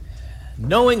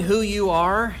Knowing who you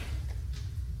are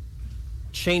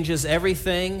changes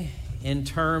everything in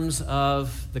terms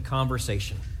of the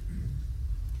conversation.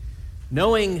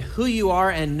 Knowing who you are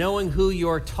and knowing who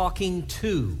you're talking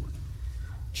to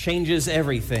changes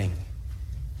everything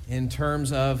in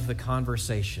terms of the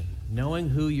conversation. Knowing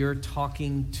who you're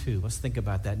talking to. Let's think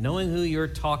about that. Knowing who you're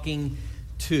talking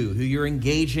to, who you're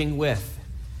engaging with,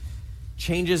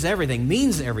 changes everything,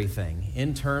 means everything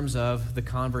in terms of the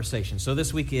conversation. So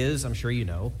this week is, I'm sure you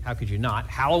know, how could you not,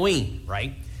 Halloween,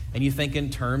 right? And you think in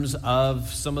terms of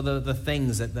some of the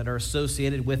things that are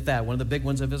associated with that. One of the big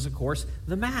ones is, of course,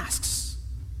 the masks,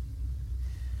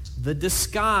 the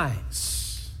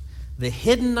disguise, the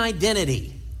hidden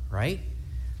identity, right?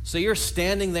 So you're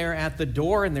standing there at the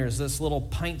door and there's this little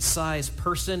pint-sized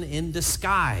person in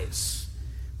disguise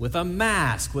with a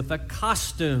mask, with a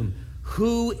costume.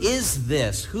 Who is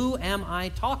this? Who am I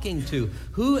talking to?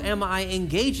 Who am I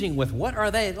engaging with? What are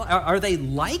they? Are they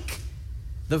like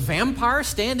the vampire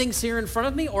standing here in front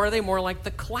of me, or are they more like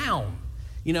the clown,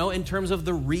 in terms of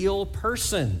the real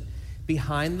person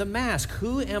behind the mask?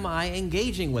 Who am I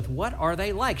engaging with? What are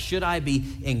they like? Should I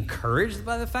be encouraged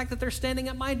by the fact that they're standing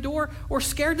at my door, or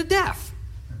scared to death?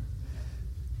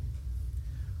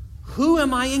 Who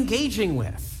am I engaging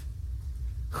with?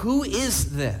 Who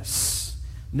is this?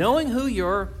 Knowing who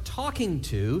you're talking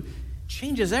to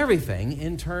changes everything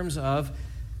in terms of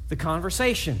the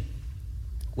conversation.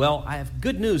 Well, I have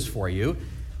good news for you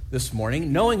this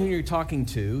morning. Knowing who you're talking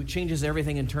to changes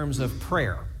everything in terms of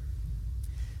prayer.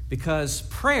 Because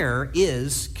prayer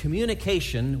is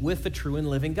communication with the true and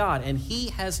living God. And He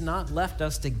has not left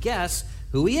us to guess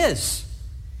who He is.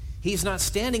 He's not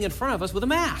standing in front of us with a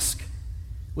mask,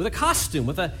 with a costume,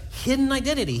 with a hidden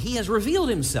identity. He has revealed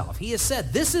Himself. He has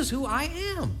said, "This is who I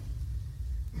am."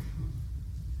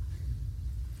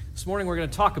 This morning we're going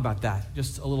to talk about that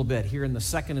just a little bit here in the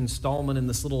second installment in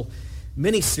this little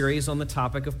mini-series on the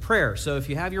topic of prayer. So if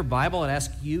you have your Bible, I'd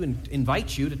ask you and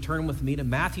invite you to turn with me to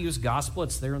Matthew's Gospel.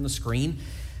 It's there on the screen.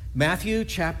 Matthew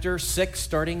chapter 6,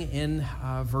 starting in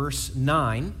verse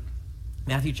 9.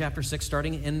 Matthew chapter 6,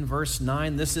 starting in verse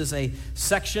 9. This is a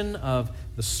section of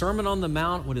the Sermon on the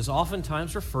Mount, what is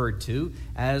oftentimes referred to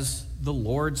as the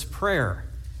Lord's Prayer.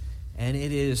 And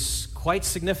it is quite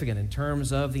significant in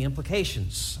terms of the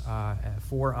implications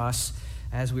for us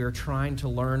as we are trying to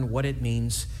learn what it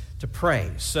means to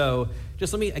pray. So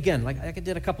just let me, again, like I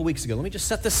did a couple weeks ago, let me just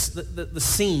set the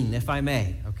scene, if I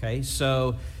may. Okay,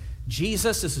 so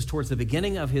Jesus, this is towards the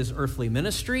beginning of His earthly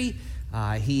ministry.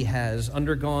 He has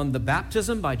undergone the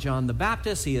baptism by John the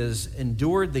Baptist. He has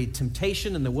endured the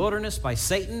temptation in the wilderness by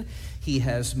Satan. He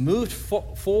has moved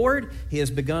forward. He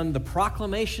has begun the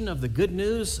proclamation of the good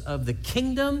news of the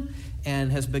kingdom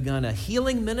and has begun a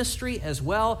healing ministry as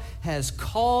well, has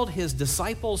called His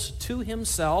disciples to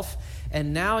Himself.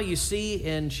 And now you see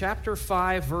in chapter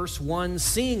 5, verse 1,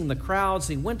 seeing the crowds,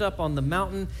 He went up on the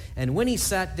mountain, and when He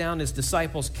sat down, His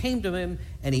disciples came to Him,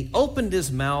 and He opened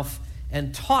His mouth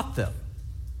and taught them.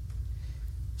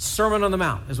 Sermon on the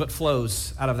Mount is what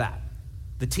flows out of that,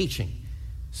 the teaching.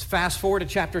 Fast forward to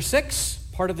chapter 6,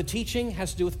 part of the teaching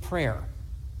has to do with prayer.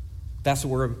 That's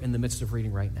what we're in the midst of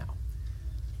reading right now.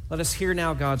 Let us hear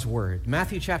now God's word.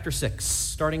 Matthew chapter 6,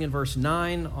 starting in verse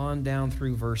 9 on down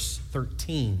through verse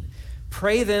 13.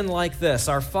 Pray then like this: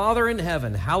 Our Father in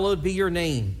heaven, hallowed be your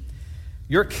name.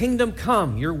 Your kingdom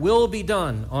come, your will be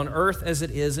done on earth as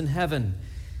it is in heaven.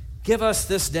 Give us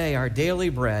this day our daily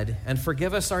bread, and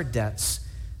forgive us our debts,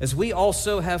 as we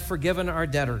also have forgiven our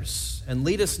debtors. And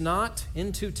lead us not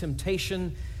into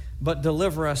temptation, but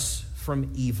deliver us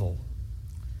from evil.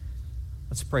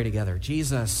 Let's pray together.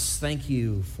 Jesus, thank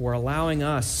you for allowing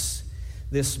us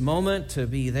this moment to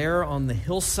be there on the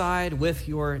hillside with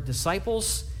your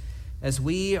disciples as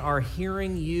we are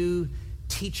hearing you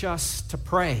teach us to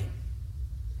pray.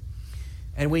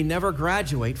 And we never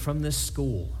graduate from this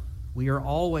school. We are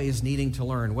always needing to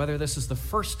learn, whether this is the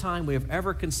first time we have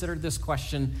ever considered this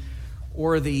question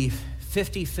or the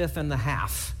 55th and a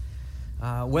half,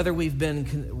 whether we've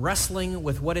been wrestling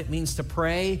with what it means to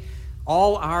pray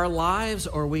all our lives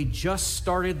or we just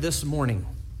started this morning.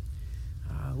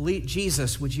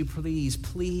 Jesus, would you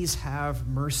please have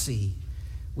mercy?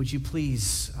 Would you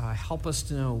please help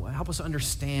us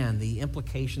understand the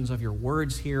implications of your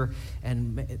words here,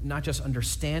 and not just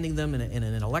understanding them in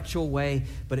an intellectual way,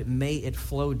 but may it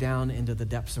flow down into the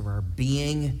depths of our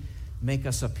being. Make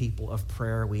us a people of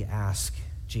prayer, we ask,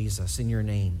 Jesus, in your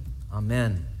name.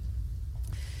 Amen.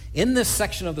 In this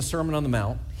section of the Sermon on the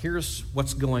Mount, here's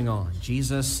what's going on.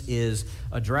 Jesus is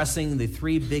addressing the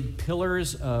three big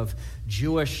pillars of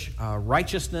Jewish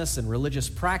righteousness and religious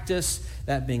practice,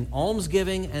 that being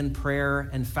almsgiving and prayer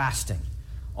and fasting.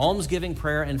 Almsgiving,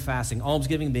 prayer, and fasting.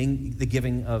 Almsgiving being the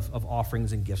giving of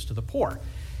offerings and gifts to the poor.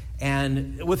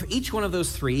 And with each one of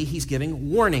those three, he's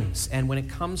giving warnings. And when it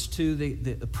comes to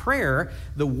the prayer,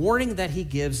 the warning that he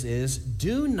gives is,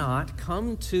 do not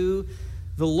come to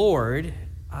the Lord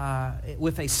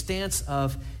with a stance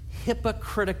of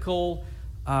hypocritical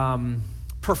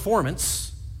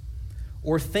performance,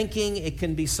 or thinking it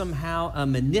can be somehow a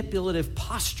manipulative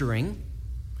posturing,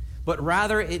 but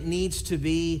rather it needs to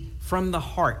be from the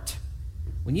heart.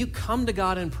 When you come to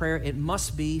God in prayer, it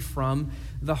must be from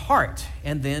the heart.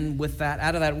 And then with that,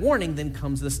 out of that warning, then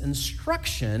comes this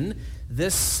instruction,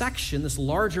 this section, this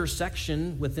larger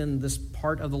section within this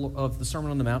part of the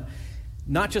Sermon on the Mount,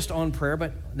 not just on prayer,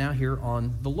 but now here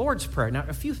on the Lord's Prayer. Now,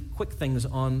 a few quick things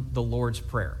on the Lord's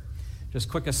Prayer. Just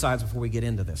quick asides before we get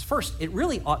into this. First, it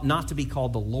really ought not to be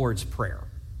called the Lord's Prayer.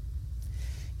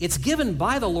 It's given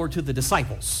by the Lord to the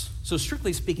disciples. So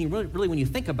strictly speaking, really when you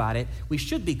think about it, we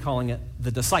should be calling it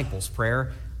the disciples'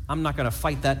 prayer. I'm not going to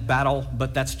fight that battle,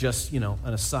 but that's just, an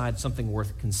aside, something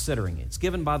worth considering. It's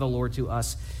given by the Lord to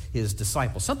us, his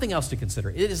disciples. Something else to consider.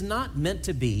 It is not meant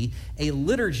to be a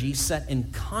liturgy set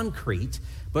in concrete,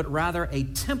 but rather a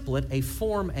template, a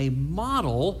form, a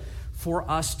model for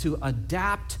us to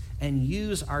adapt and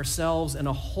use ourselves in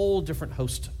a whole different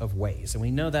host of ways. And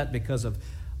we know that because of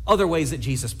other ways that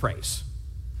Jesus prays.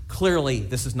 Clearly,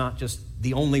 this is not just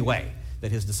the only way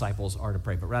that his disciples are to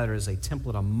pray, but rather is a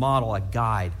template, a model, a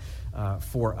guide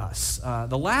for us.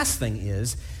 The last thing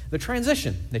is the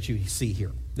transition that you see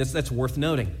here. That's worth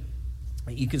noting.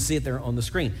 You can see it there on the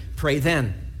screen. Pray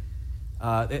then.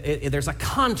 There's a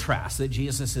contrast that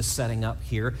Jesus is setting up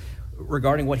here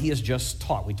regarding what he has just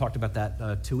taught. We talked about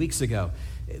that 2 weeks ago.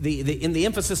 The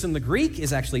emphasis in the Greek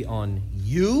is actually on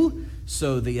you.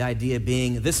 So the idea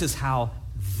being, this is how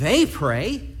they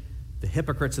pray. The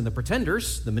hypocrites and the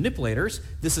pretenders, the manipulators,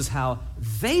 this is how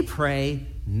they pray,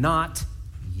 not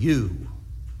you.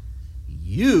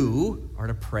 You are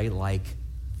to pray like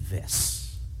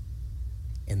this.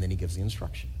 And then he gives the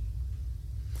instruction.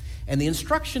 And the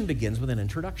instruction begins with an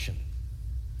introduction.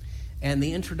 And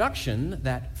the introduction,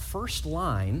 that first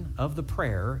line of the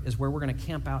prayer, is where we're going to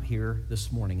camp out here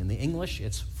this morning. In the English,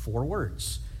 it's 4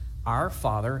 words. Our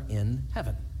Father in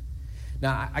heaven.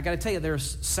 Now, I got to tell you,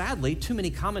 there's sadly too many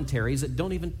commentaries that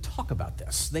don't even talk about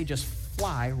this. They just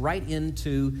fly right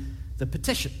into the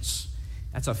petitions.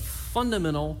 That's a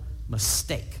fundamental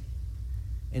mistake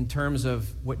in terms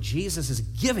of what Jesus is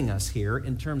giving us here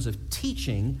in terms of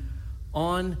teaching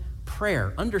on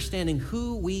prayer, understanding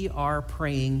who we are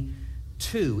praying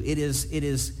to. It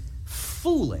is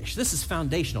foolish. This is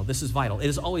foundational. This is vital. It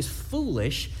is always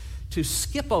foolish to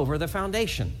skip over the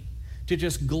foundation, to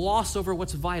just gloss over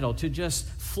what's vital, to just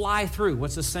fly through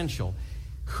what's essential.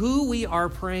 Who we are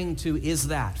praying to is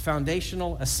that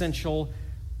foundational, essential,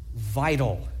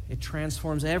 vital. It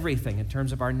transforms everything in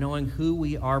terms of our knowing who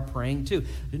we are praying to.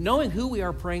 Knowing who we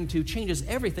are praying to changes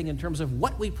everything in terms of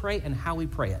what we pray and how we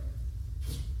pray it.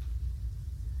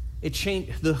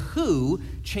 The who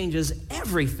changes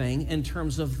everything in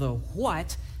terms of the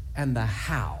what and the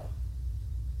how.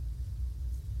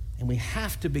 And we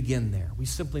have to begin there. We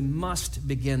simply must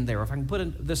begin there. If I can put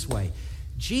it this way,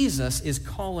 Jesus is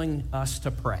calling us to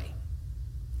pray.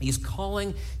 He's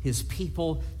calling his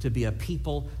people to be a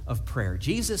people of prayer.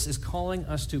 Jesus is calling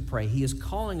us to pray. He is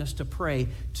calling us to pray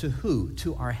to who?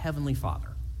 To our Heavenly Father.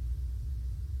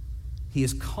 He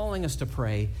is calling us to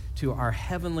pray to our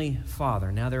Heavenly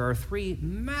Father. Now, there are 3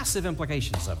 massive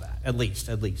implications of that, at least.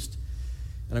 And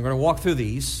I'm going to walk through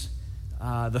these.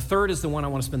 The third is the one I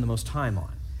want to spend the most time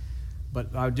on.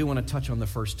 But I do want to touch on the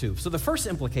first 2. So the first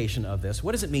implication of this,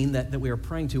 what does it mean that we are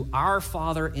praying to our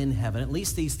Father in heaven? At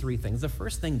least these 3 things. The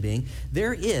first thing being,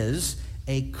 there is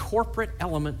a corporate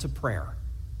element to prayer.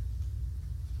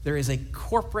 There is a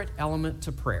corporate element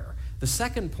to prayer. The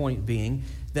second point being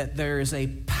that there is a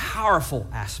powerful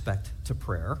aspect to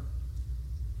prayer.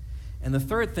 And the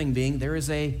third thing being, there is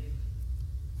I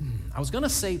was going to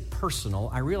say personal.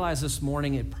 I realized this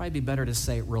morning it'd probably be better to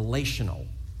say relational.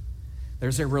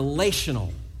 There's a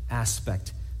relational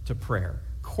aspect to prayer.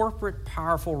 Corporate,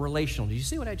 powerful, relational. Did you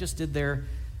see what I just did there?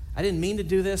 I didn't mean to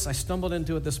do this. I stumbled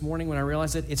into it this morning when I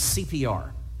realized it. It's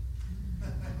CPR.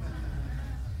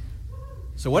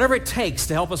 So whatever it takes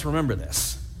to help us remember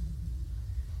this,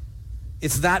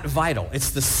 it's that vital. It's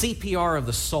the CPR of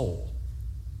the soul.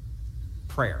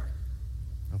 Prayer.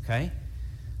 Okay?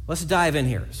 Let's dive in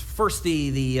here. First,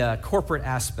 the corporate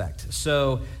aspect.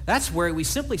 So that's where we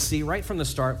simply see right from the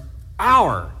start,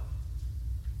 our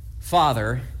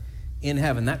Father in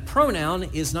heaven. That pronoun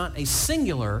is not a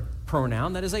singular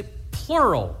pronoun. That is a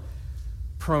plural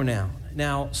pronoun.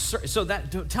 Now, so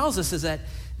that tells us is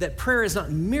that prayer is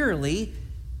not merely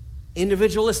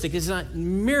individualistic. It's not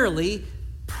merely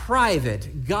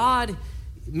private. God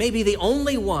may be the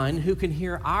only one who can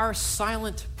hear our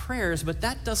silent prayers, but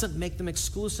that doesn't make them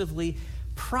exclusively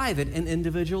private and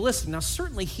individualistic. Now,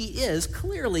 certainly he is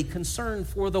clearly concerned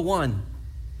for the one.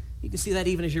 You can see that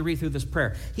even as you read through this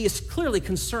prayer. He is clearly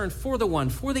concerned for the one,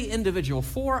 for the individual,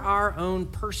 for our own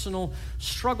personal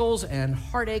struggles and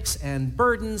heartaches and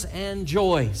burdens and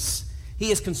joys.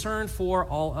 He is concerned for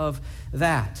all of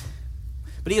that.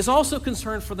 But he is also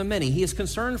concerned for the many. He is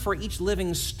concerned for each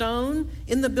living stone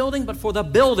in the building, but for the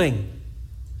building.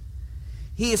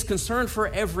 He is concerned for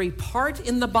every part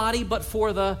in the body, but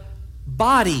for the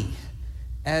body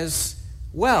as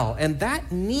well. And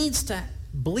that needs to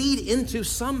bleed into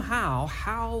somehow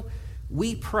how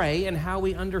we pray and how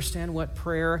we understand what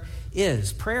prayer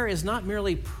is. Prayer is not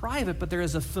merely private, but there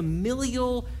is a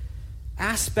familial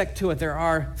aspect to it. There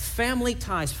are family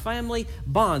ties, family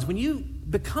bonds. When you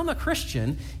become a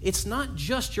Christian, it's not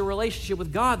just your relationship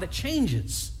with God that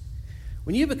changes.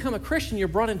 When you become a Christian, you're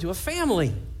brought into a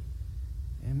family.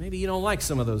 And maybe you don't like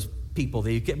some of those people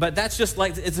that you get, but that's just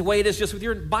like it's the way it is just with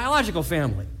your biological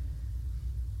family.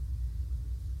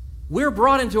 We're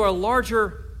brought into a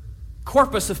larger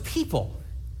corpus of people.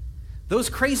 Those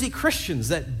crazy Christians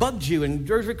that bugged you and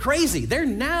drove you crazy, they're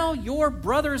now your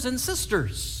brothers and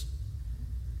sisters.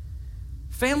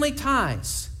 Family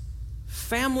ties,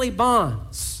 family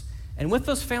bonds. And with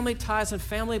those family ties and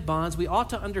family bonds, we ought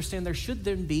to understand there should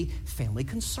then be family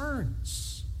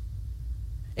concerns.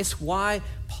 It's why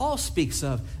Paul speaks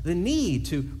of the need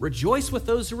to rejoice with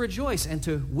those who rejoice and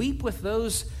to weep with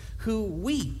those who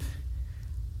weep.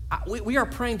 We are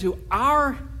praying to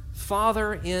our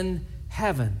Father in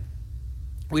heaven.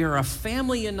 We are a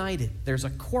family united. There's a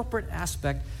corporate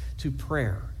aspect to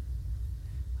prayer.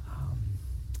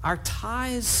 Our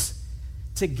ties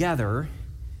together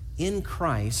in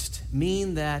Christ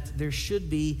mean that there should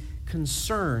be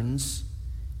concerns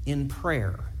in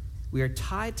prayer. We are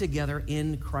tied together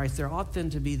in Christ. There ought then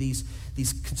to be these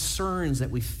concerns that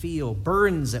we feel,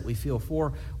 burdens that we feel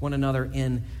for one another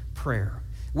in prayer.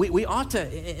 We ought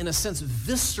to, in a sense,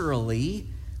 viscerally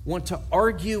want to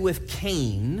argue with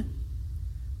Cain,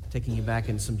 taking you back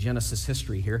in some Genesis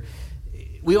history here.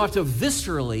 We ought to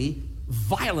viscerally,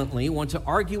 violently want to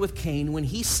argue with Cain when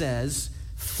he says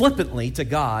flippantly to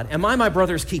God, "Am I my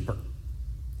brother's keeper?"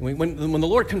 When the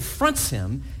Lord confronts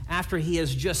him after he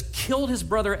has just killed his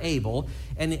brother Abel,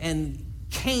 and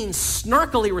Cain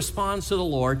snarkily responds to the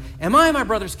Lord, "Am I my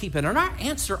brother's keeper?" And our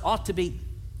answer ought to be,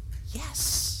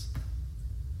 yes.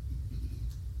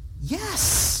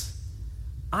 Yes,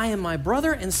 I am my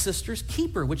brother and sister's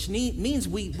keeper, which means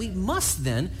we must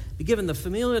then be given the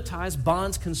familial ties,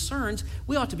 bonds, concerns.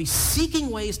 We ought to be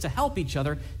seeking ways to help each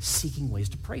other, seeking ways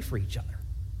to pray for each other.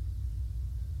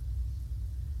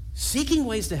 Seeking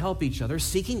ways to help each other,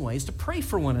 seeking ways to pray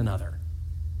for one another.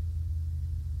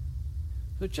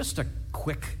 So just a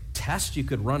quick test you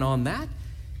could run on that.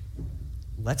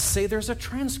 Let's say there's a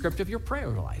transcript of your prayer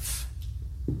life.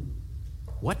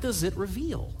 What does it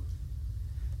reveal?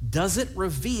 Does it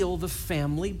reveal the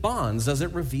family bonds? Does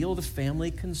it reveal the family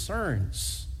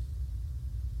concerns?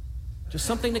 Just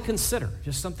something to consider.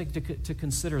 Just something to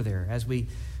consider there as we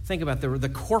think about the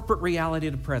corporate reality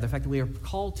of prayer, the fact that we are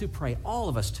called to pray, all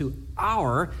of us, to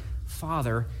our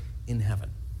Father in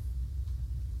heaven.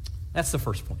 That's the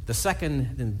first point. The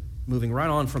second, and moving right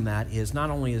on from that, is not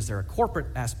only is there a corporate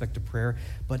aspect of prayer,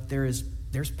 but there's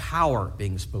power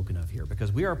being spoken of here,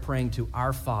 because we are praying to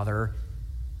our Father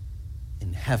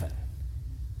in heaven.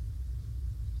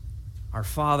 Our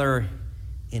Father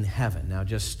in heaven. Now,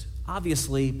 just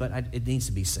obviously, but it needs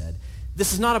to be said,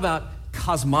 this is not about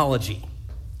cosmology.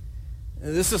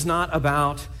 This is not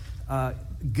about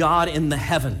God in the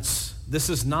heavens. This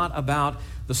is not about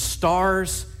the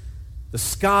stars, the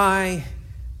sky,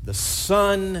 the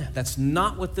sun. That's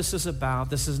not what this is about.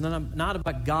 This is not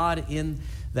about God in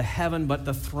the heaven, but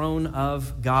the throne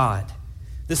of God.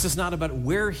 This is not about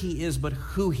where he is, but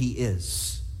who he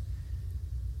is.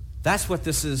 That's what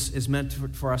this is meant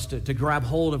for us to grab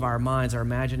hold of our minds, our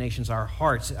imaginations, our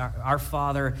hearts, our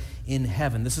Father in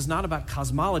heaven. This is not about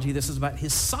cosmology. This is about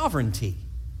his sovereignty,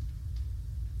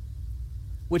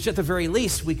 which at the very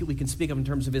least we can speak of in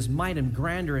terms of his might and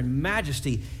grandeur and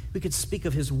majesty. We could speak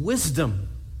of his wisdom.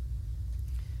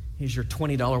 Here's your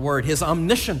 $20 word, his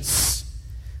omniscience.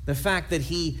 The fact that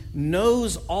he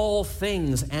knows all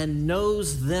things and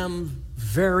knows them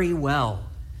very well,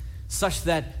 such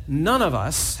that none of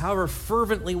us, however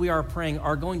fervently we are praying,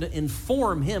 are going to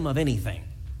inform him of anything.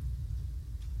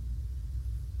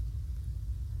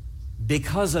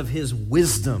 Because of his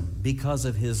wisdom, because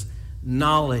of his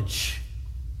knowledge,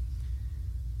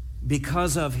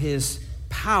 because of his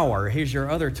power. Here's your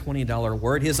other $20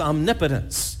 word, his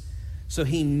omnipotence. So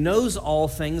he knows all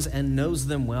things and knows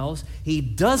them well. He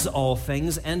does all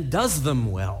things and does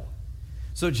them well.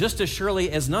 So just as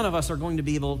surely as none of us are going to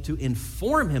be able to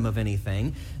inform him of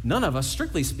anything, none of us,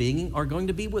 strictly speaking, are going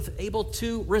to be able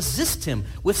to resist him,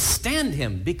 withstand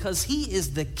him, because he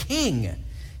is the king.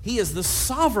 He is the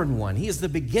sovereign one. He is the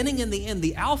beginning and the end,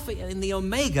 the Alpha and the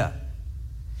Omega.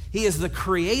 He is the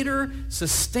creator,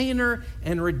 sustainer,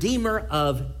 and redeemer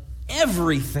of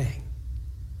everything.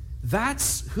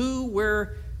 That's who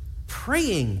we're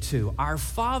praying to, our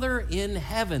Father in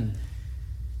heaven.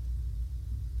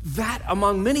 That,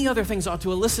 among many other things, ought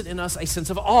to elicit in us a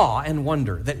sense of awe and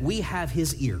wonder that we have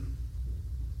his ear.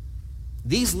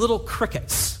 These little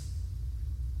crickets,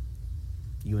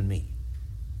 you and me,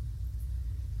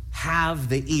 have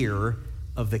the ear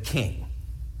of the king.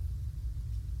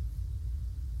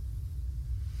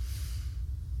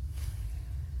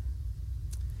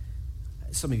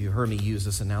 Some of you have heard me use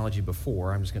this analogy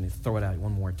before. I'm just going to throw it out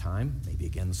one more time, maybe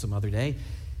again some other day.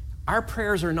 Our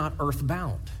prayers are not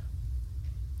earthbound.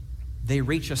 They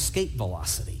reach escape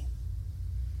velocity.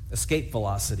 Escape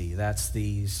velocity, that's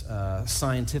the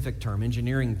scientific term,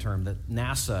 engineering term that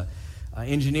NASA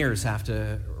engineers have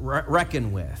to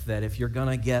reckon with, that if you're going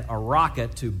to get a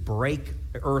rocket to break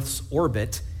Earth's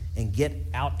orbit and get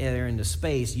out there into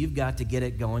space, you've got to get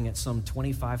it going at some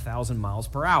 25,000 miles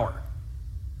per hour.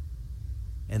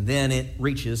 And then it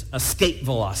reaches escape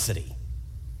velocity.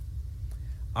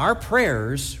 Our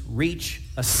prayers reach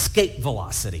escape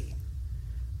velocity.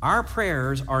 Our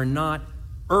prayers are not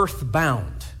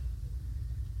earthbound.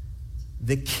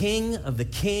 The King of the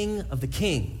King of the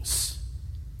Kings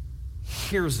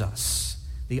hears us.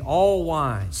 The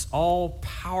all-wise,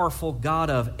 all-powerful God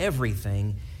of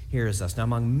everything hears us. Now,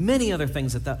 among many other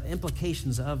things, that the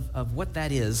implications of what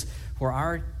that is for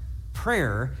our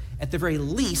prayer, at the very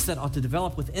least, that ought to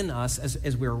develop within us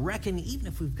as we're reckoning, even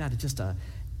if we've got just an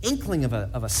inkling of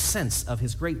a sense of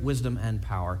his great wisdom and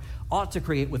power, ought to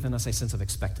create within us a sense of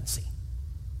expectancy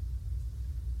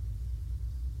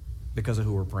because of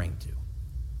who we're praying to.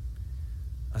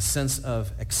 A sense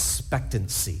of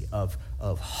expectancy, of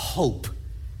hope,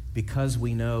 because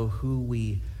we know who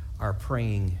we are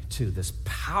praying to, this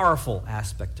powerful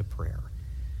aspect of prayer.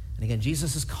 And again,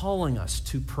 Jesus is calling us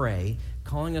to pray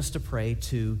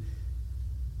to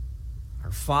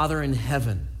our Father in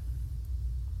heaven.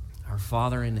 Our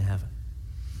Father in heaven.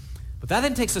 But that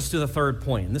then takes us to the third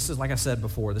point. And this is, like I said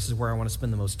before, this is where I want to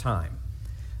spend the most time.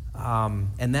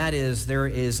 And that is, there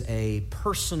is a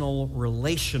personal,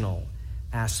 relational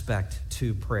aspect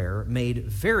to prayer made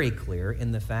very clear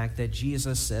in the fact that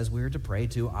Jesus says we are to pray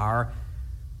to our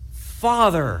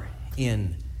Father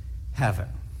in heaven.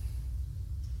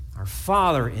 Our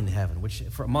Father in heaven, which,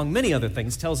 among many other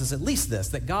things, tells us at least this,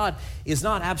 that God is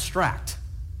not abstract.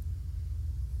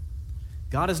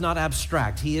 God is not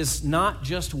abstract. He is not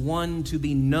just one to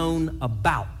be known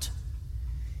about.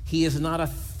 He is not a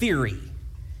theory.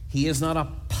 He is not a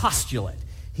postulate.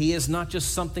 He is not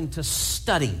just something to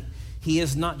study. He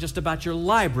is not just about your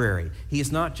library. He is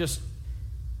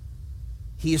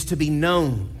to be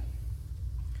known.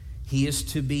 He is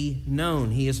to be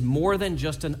known. He is more than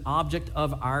just an object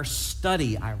of our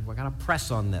study. We've got to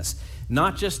press on this.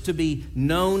 Not just to be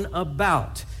known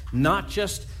about. Not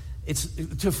just, it's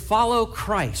to follow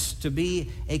Christ, to be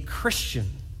a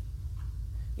Christian.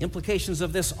 Implications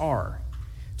of this are,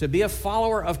 to be a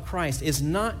follower of Christ is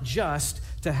not just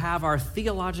to have our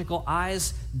theological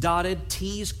I's dotted,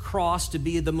 T's crossed, to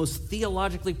be the most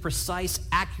theologically precise,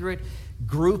 accurate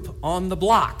group on the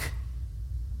block.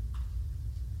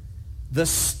 The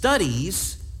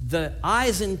studies, the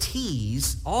I's and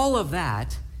T's, all of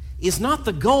that is not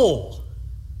the goal.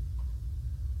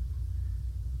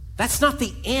 That's not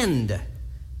the end.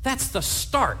 That's the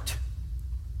start.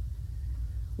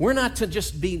 We're not to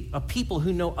just be a people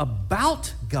who know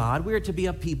about God. We're to be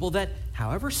a people that,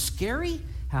 however scary,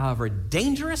 however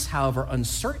dangerous, however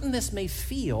uncertain this may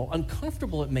feel,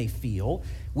 uncomfortable it may feel,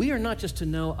 we are not just to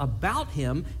know about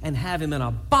him and have him in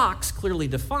a box clearly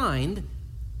defined,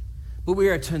 but we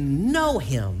are to know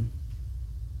him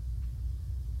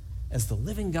as the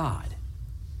living God,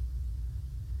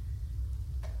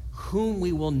 whom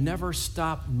we will never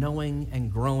stop knowing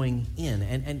and growing in.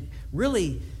 And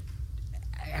really,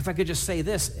 if I could just say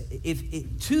this,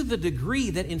 to the degree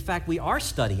that, in fact, we are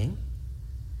studying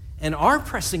and are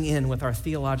pressing in with our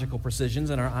theological precisions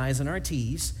and our I's and our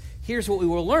T's, here's what we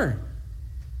will learn.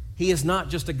 He is not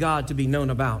just a God to be known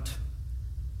about,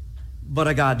 but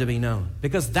a God to be known.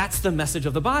 Because that's the message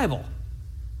of the Bible.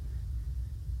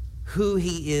 Who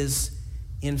he is,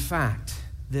 in fact,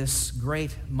 this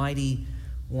great, mighty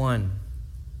one.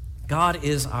 God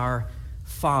is our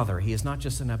Father. He is not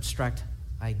just an abstract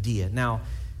idea. Now,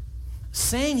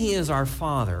 saying he is our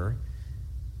Father,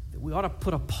 we ought to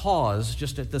put a pause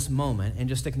just at this moment and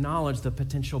just acknowledge the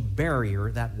potential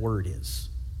barrier that word is.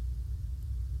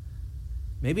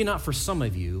 Maybe not for some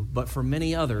of you, but for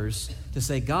many others, to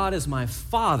say God is my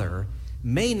Father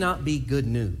may not be good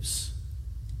news,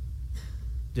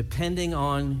 depending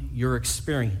on your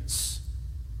experience.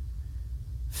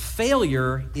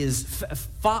 Failure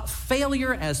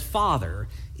as father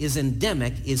is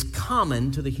endemic, is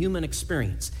common to the human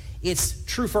experience. It's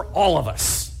true for all of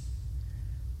us.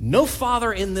 No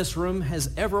father in this room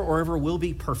has ever or ever will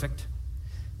be perfect.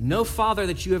 No father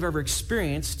that you have ever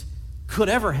experienced could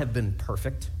ever have been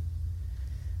perfect.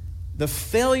 The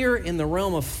failure in the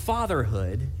realm of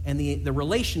fatherhood and the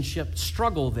relationship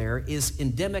struggle there is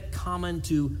endemic, common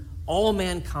to all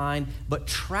mankind, but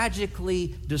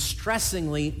tragically,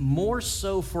 distressingly, more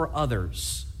so for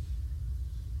others.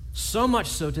 So much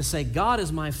so to say, God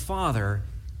is my Father,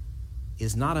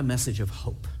 is not a message of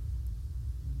hope.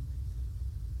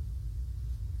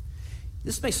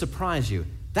 This may surprise you.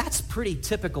 That's pretty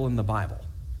typical in the Bible.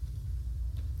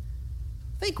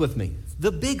 Think with me.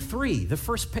 The big three,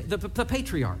 the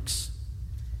patriarchs.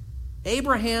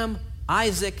 Abraham,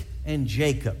 Isaac, and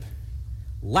Jacob.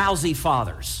 Lousy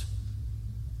fathers.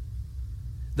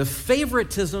 The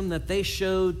favoritism that they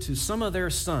showed to some of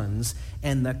their sons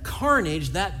and the carnage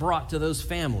that brought to those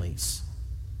families.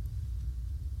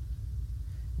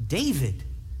 David,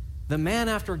 the man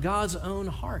after God's own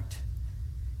heart,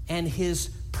 and his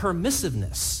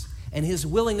permissiveness and his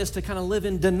willingness to kind of live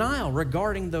in denial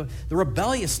regarding the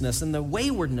rebelliousness and the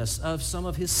waywardness of some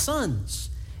of his sons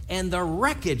and the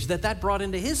wreckage that brought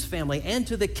into his family and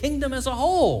to the kingdom as a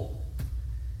whole.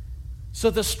 So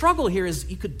the struggle here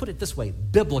is, you could put it this way,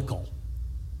 biblical.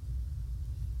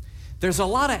 There's a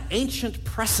lot of ancient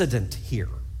precedent here.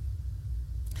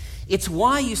 It's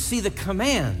why you see the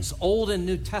commands, Old and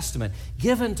New Testament,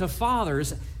 given to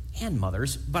fathers and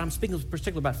mothers, but I'm speaking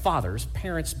particularly about fathers,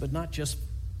 parents, but not just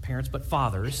parents, but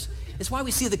fathers. It's why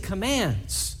we see the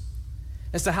commands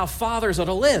as to how fathers ought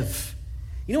to live.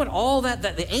 You know what all that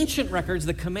the ancient records,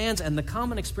 the commands, and the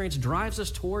common experience drives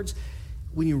us towards,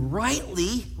 when you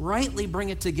rightly bring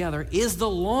it together, is the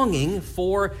longing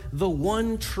for the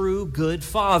one true good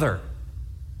Father.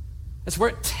 That's where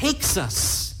it takes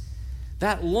us.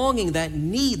 That longing, that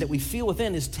need that we feel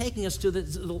within is taking us to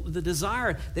the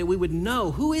desire that we would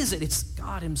know, who is it? It's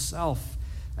God himself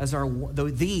as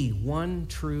the one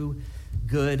true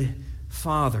good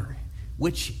Father.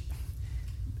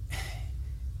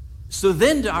 So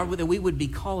then that we would be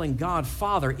calling God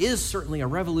Father is certainly a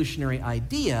revolutionary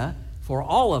idea for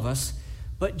all of us,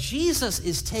 but Jesus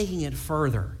is taking it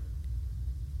further.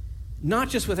 Not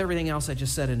just with everything else I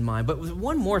just said in mind, but with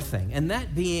one more thing, and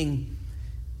that being,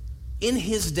 in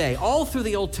his day, all through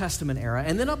the Old Testament era,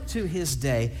 and then up to his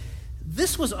day,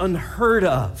 this was unheard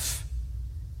of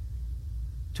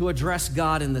to address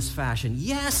God in this fashion.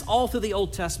 Yes, all through the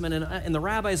Old Testament, and the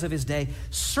rabbis of his day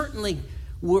certainly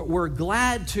were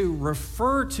glad to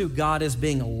refer to God as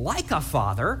being like a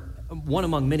father, one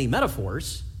among many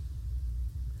metaphors,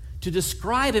 to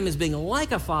describe him as being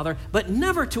like a father, but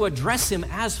never to address him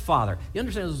as Father. You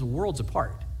understand, those are worlds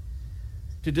apart.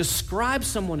 To describe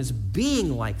someone as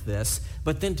being like this,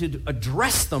 but then to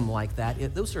address them like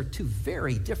that, those are two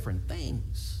very different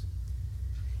things.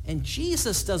 And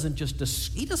Jesus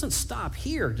doesn't stop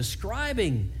here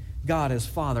describing God as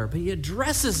Father, but he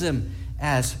addresses him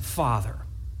as Father.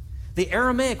 The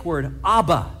Aramaic word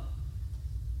Abba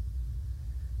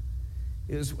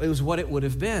is what it would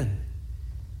have been.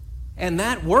 And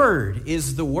that word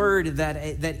is the word that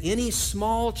any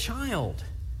small child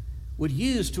would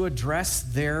use to address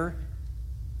their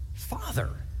father.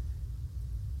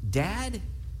 Dad,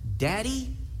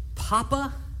 daddy,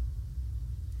 papa.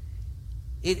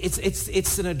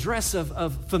 It's an address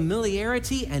of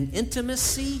familiarity and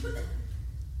intimacy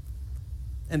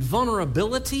and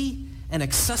vulnerability and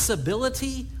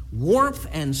accessibility, warmth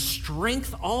and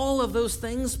strength, all of those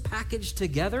things packaged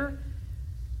together.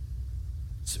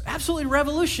 It's absolutely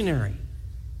revolutionary.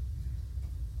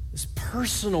 This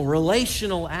personal,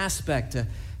 relational aspect to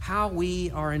how we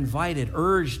are invited,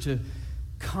 urged to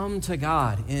come to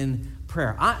God in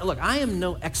prayer. I am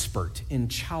no expert in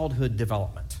childhood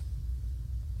development,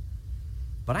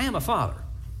 but I am a father.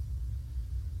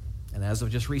 And as of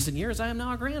just recent years, I am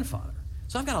now a grandfather.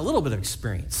 So I've got a little bit of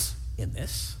experience in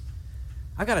this.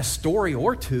 I've got a story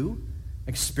or two,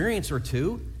 experience or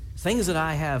two, things that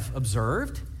I have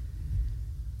observed,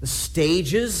 the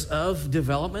stages of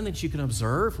development that you can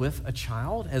observe with a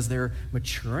child as they're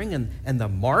maturing, and the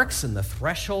marks and the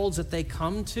thresholds that they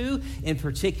come to, in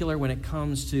particular when it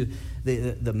comes to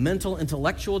the mental,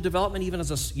 intellectual development, even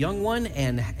as a young one,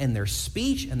 and their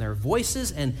speech and their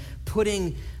voices, and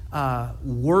putting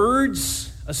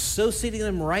words, associating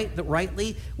them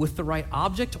rightly with the right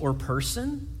object or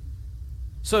person.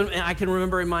 So I can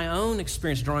remember in my own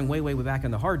experience, drawing way back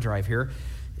in the hard drive here,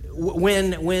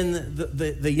 when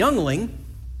the youngling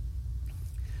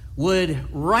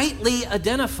would rightly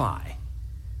identify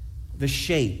the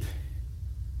shape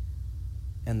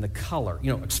and the color,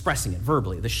 expressing it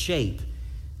verbally, the shape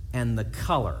and the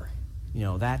color.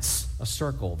 That's a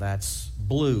circle, that's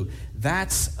blue,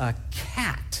 that's a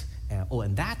cat,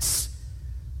 and that's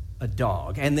a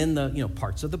dog. And then the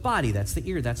parts of the body, that's the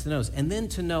ear, that's the nose. And then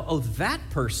to know, that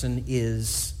person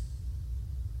is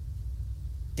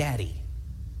Daddy.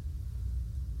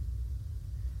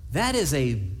 That is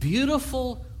a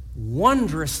beautiful,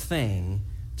 wondrous thing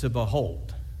to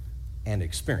behold and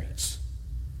experience.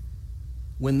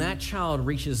 When that child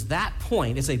reaches that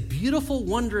point, it's a beautiful,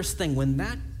 wondrous thing. When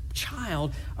that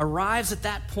child arrives at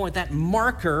that point, that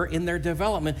marker in their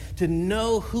development, to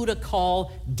know who to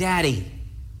call Daddy.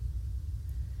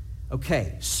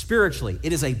 Okay, spiritually,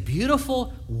 it is a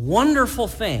beautiful, wonderful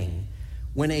thing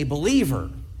when a believer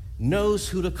knows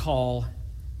who to call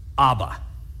Abba,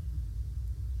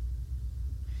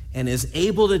 and is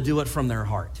able to do it from their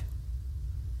heart.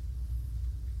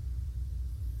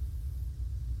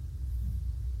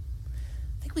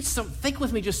 Think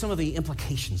with me just some of the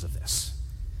implications of this.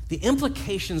 The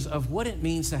implications of what it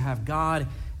means to have God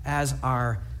as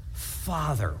our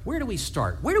Father. Where do we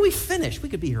start? Where do we finish? We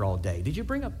could be here all day. Did you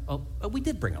bring up? Oh, we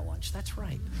did bring a lunch. That's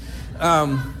right.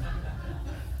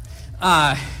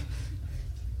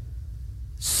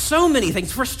 So many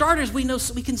things. For starters, we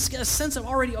can get a sense of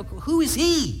already, who is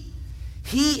He?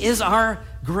 He is our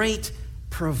great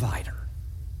provider.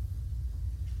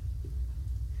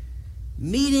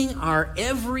 Meeting our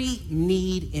every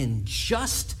need in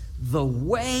just the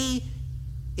way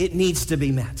it needs to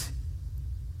be met.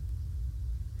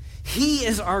 He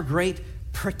is our great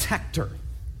protector,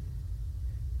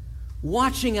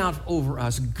 watching out over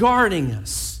us, guarding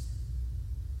us,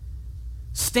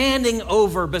 standing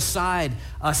over beside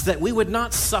us that we would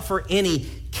not suffer any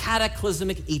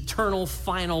cataclysmic, eternal,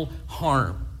 final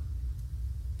harm.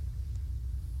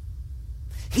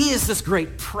 He is this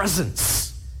great presence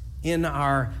in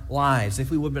our lives,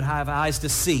 if we would have eyes to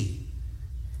see.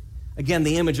 Again,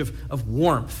 the image of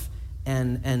warmth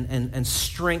and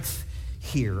strength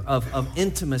here, of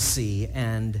intimacy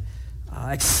and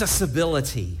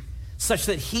accessibility, such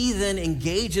that He then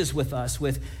engages with us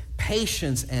with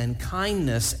patience and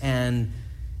kindness and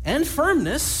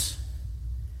firmness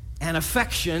and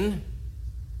affection.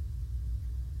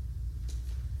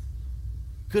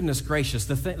 Goodness gracious,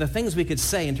 the things we could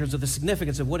say in terms of the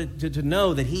significance of what to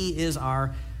know that He is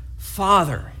our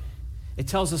Father. It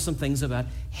tells us some things about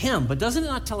Him, but doesn't it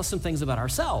not tell us some things about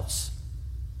ourselves?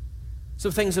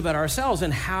 Some things about ourselves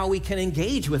and how we can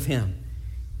engage with Him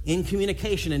in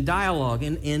communication, in dialogue,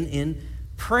 in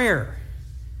prayer.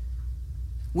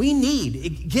 We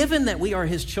need, given that we are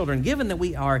His children, given that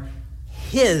we are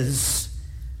His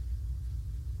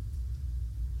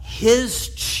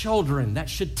children, that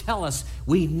should tell us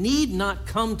we need not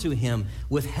come to Him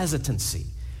with hesitancy.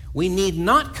 We need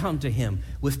not come to Him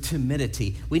with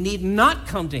timidity. We need not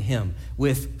come to Him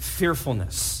with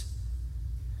fearfulness,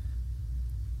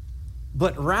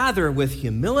 but rather with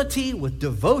humility, with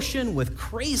devotion, with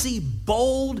crazy,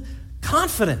 bold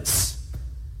confidence,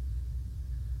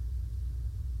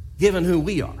 given who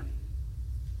we are.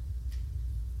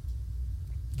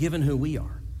 Given who we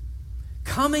are.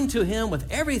 Coming to Him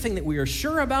with everything that we are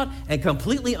sure about and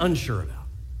completely unsure about.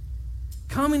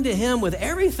 Coming to Him with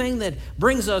everything that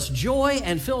brings us joy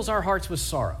and fills our hearts with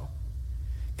sorrow.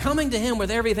 Coming to Him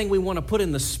with everything we want to put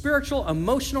in the spiritual,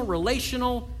 emotional,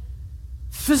 relational,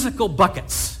 physical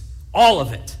buckets. All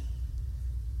of it.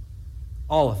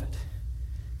 All of it.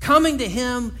 Coming to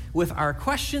Him with our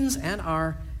questions and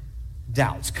our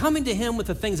doubts. Coming to Him with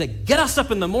the things that get us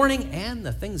up in the morning and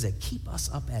the things that keep us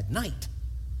up at night.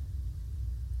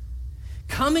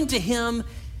 Coming to Him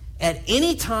at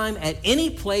any time, at any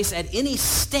place, at any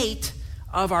state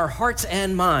of our hearts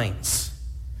and minds.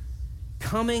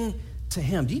 Coming to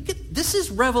him. Do you get, this is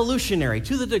revolutionary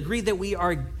to the degree that we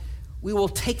will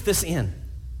take this in,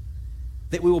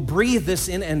 that we will breathe this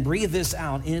in and breathe this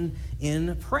out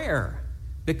in prayer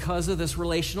because of this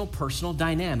relational, personal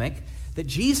dynamic that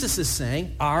Jesus is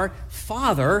saying, our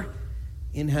Father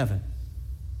in heaven.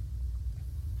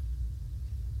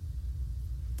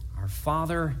 Our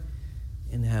Father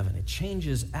in heaven. It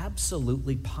changes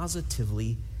absolutely,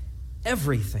 positively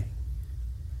everything.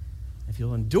 If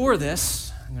you'll endure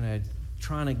this, I'm going to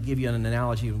try to give you an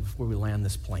analogy before we land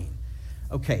this plane.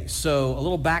 Okay, so a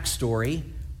little backstory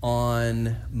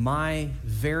on my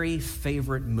very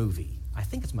favorite movie. I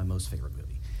think it's my most favorite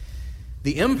movie.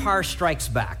 The Empire Strikes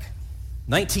Back,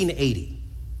 1980,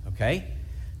 okay?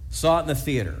 Saw it in the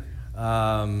theater.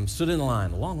 Stood in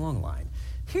line, a long, long line.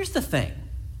 Here's the thing.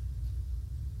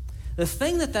 The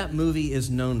thing that movie is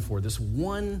known for, this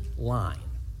one line,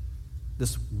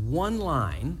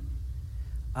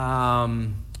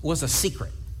 was a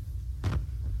secret.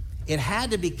 It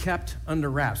had to be kept under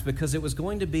wraps because it was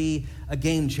going to be a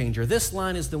game changer. This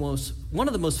line is one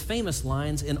of the most famous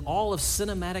lines in all of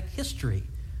cinematic history.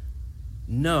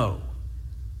 No,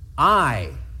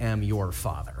 I am your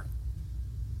Father.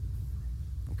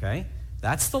 Okay?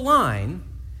 That's the line,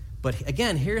 but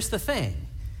again, here's the thing.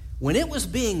 When it was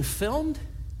being filmed,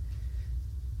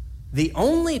 the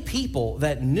only people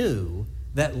that knew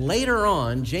that later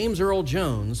on James Earl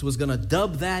Jones was going to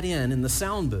dub that in the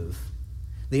sound booth,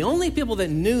 the only people that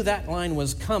knew that line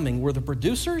was coming were the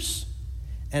producers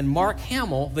and Mark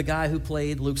Hamill, the guy who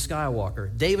played Luke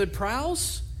Skywalker. David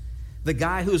Prowse, the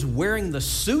guy who's wearing the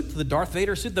suit, the Darth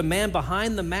Vader suit, the man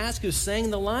behind the mask who's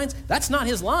saying the lines, that's not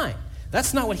his line.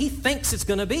 That's not what he thinks it's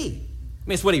going to be. I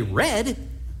mean, it's what he read,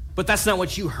 but that's not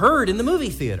what you heard in the movie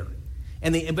theater.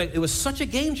 But it was such a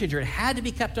game changer. It had to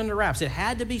be kept under wraps. It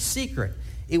had to be secret.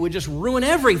 It would just ruin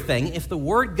everything if the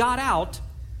word got out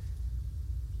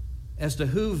as to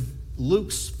who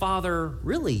Luke's father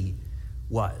really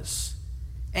was.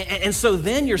 And so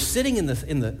then you're sitting in the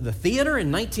theater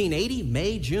in 1980,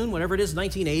 May, June, whatever it is,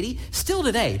 1980. Still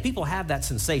today, people have that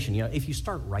sensation. You know, if you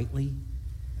start rightly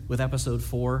with episode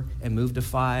 4 and move to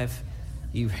 5,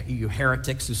 you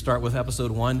heretics who start with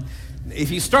episode 1,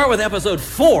 if you start with episode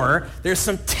 4, there's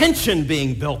some tension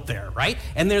being built there, right?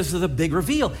 And there's the big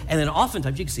reveal. And then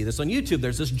oftentimes, you can see this on YouTube,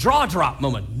 there's this jaw drop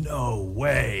moment. No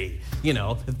way. You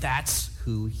know, that's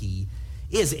who he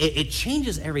is. It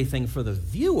changes everything for the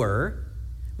viewer.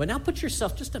 But now put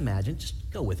yourself, just imagine, just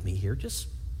go with me here.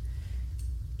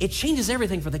 It changes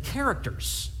everything for the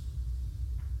characters.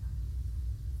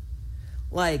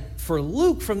 Like, for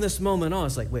Luke, from this moment on,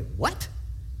 it's like, wait, what?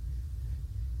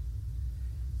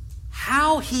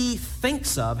 How he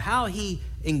thinks of, how he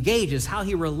engages, how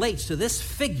he relates to this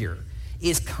figure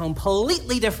is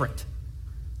completely different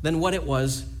than what it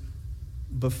was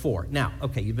before. Now,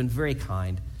 okay, you've been very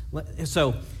kind.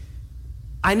 So,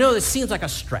 I know this seems like a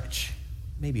stretch.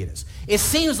 Maybe it is. It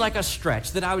seems like a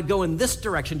stretch that I would go in this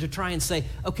direction to try and say,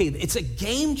 okay, it's a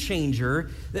game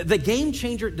changer. The game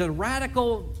changer, the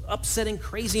radical, upsetting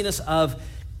craziness of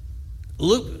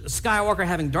Luke Skywalker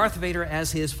having Darth Vader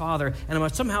as his father, and I'm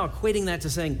somehow equating that to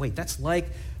saying, wait, that's like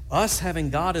us having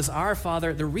God as our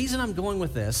Father. The reason I'm going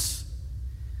with this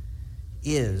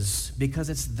is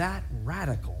because it's that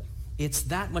radical. It's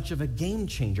that much of a game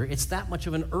changer. It's that much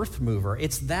of an earth mover.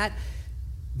 It's that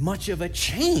much of a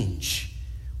change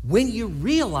when you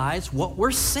realize what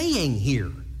we're saying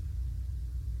here.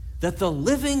 That the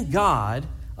living God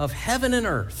of heaven and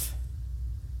earth,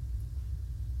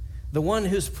 the one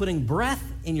who's putting breath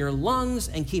in your lungs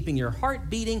and keeping your heart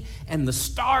beating and the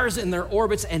stars in their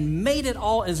orbits and made it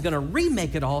all and is going to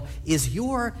remake it all, is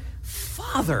your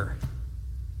Father.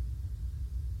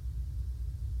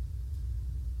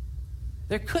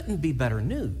 There couldn't be better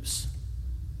news.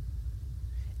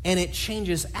 And it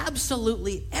changes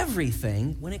absolutely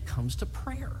everything when it comes to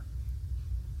prayer.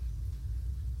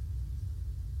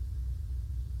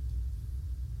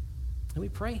 Can we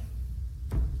pray?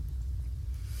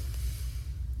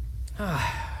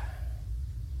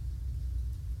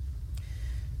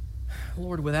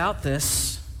 Lord, without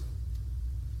this,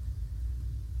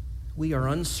 we are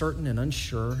uncertain and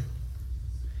unsure.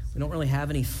 We don't really have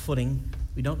any footing.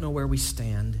 We don't know where we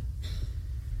stand.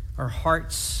 Our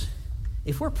hearts,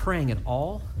 if we're praying at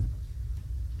all,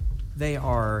 they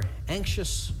are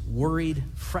anxious, worried,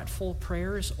 fretful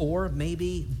prayers, or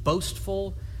maybe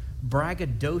boastful,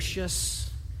 braggadocious,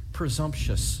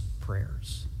 presumptuous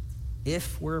prayers,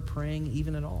 if we're praying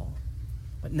even at all.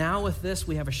 But now with this,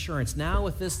 we have assurance. Now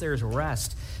with this, there's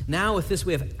rest. Now with this,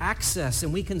 we have access,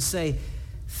 and we can say,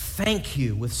 thank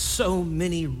you with so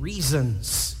many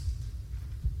reasons.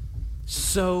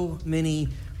 So many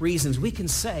reasons. We can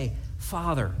say,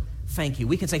 Father, thank you.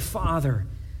 We can say, Father,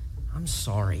 I'm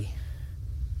sorry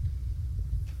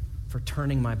for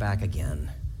turning my back again,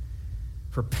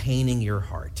 for paining your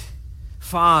heart.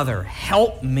 Father,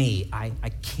 help me. I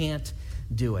can't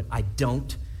do it. I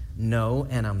don't know,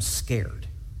 and I'm scared.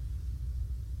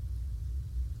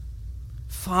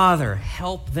 Father,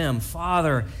 help them.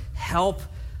 Father, help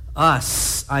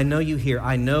us. I know you hear.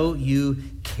 I know you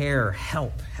care.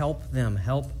 Help them.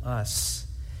 Help us.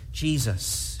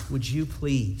 Jesus, would you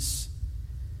please,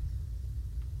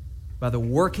 by the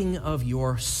working of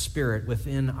your Spirit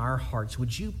within our hearts,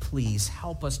 would you please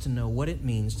help us to know what it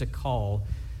means to call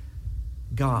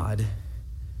God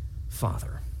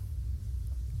Father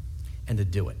and to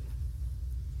do it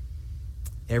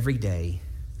every day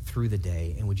through the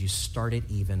day, and would you start it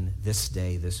even this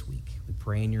day, this week? We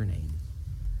pray in your name.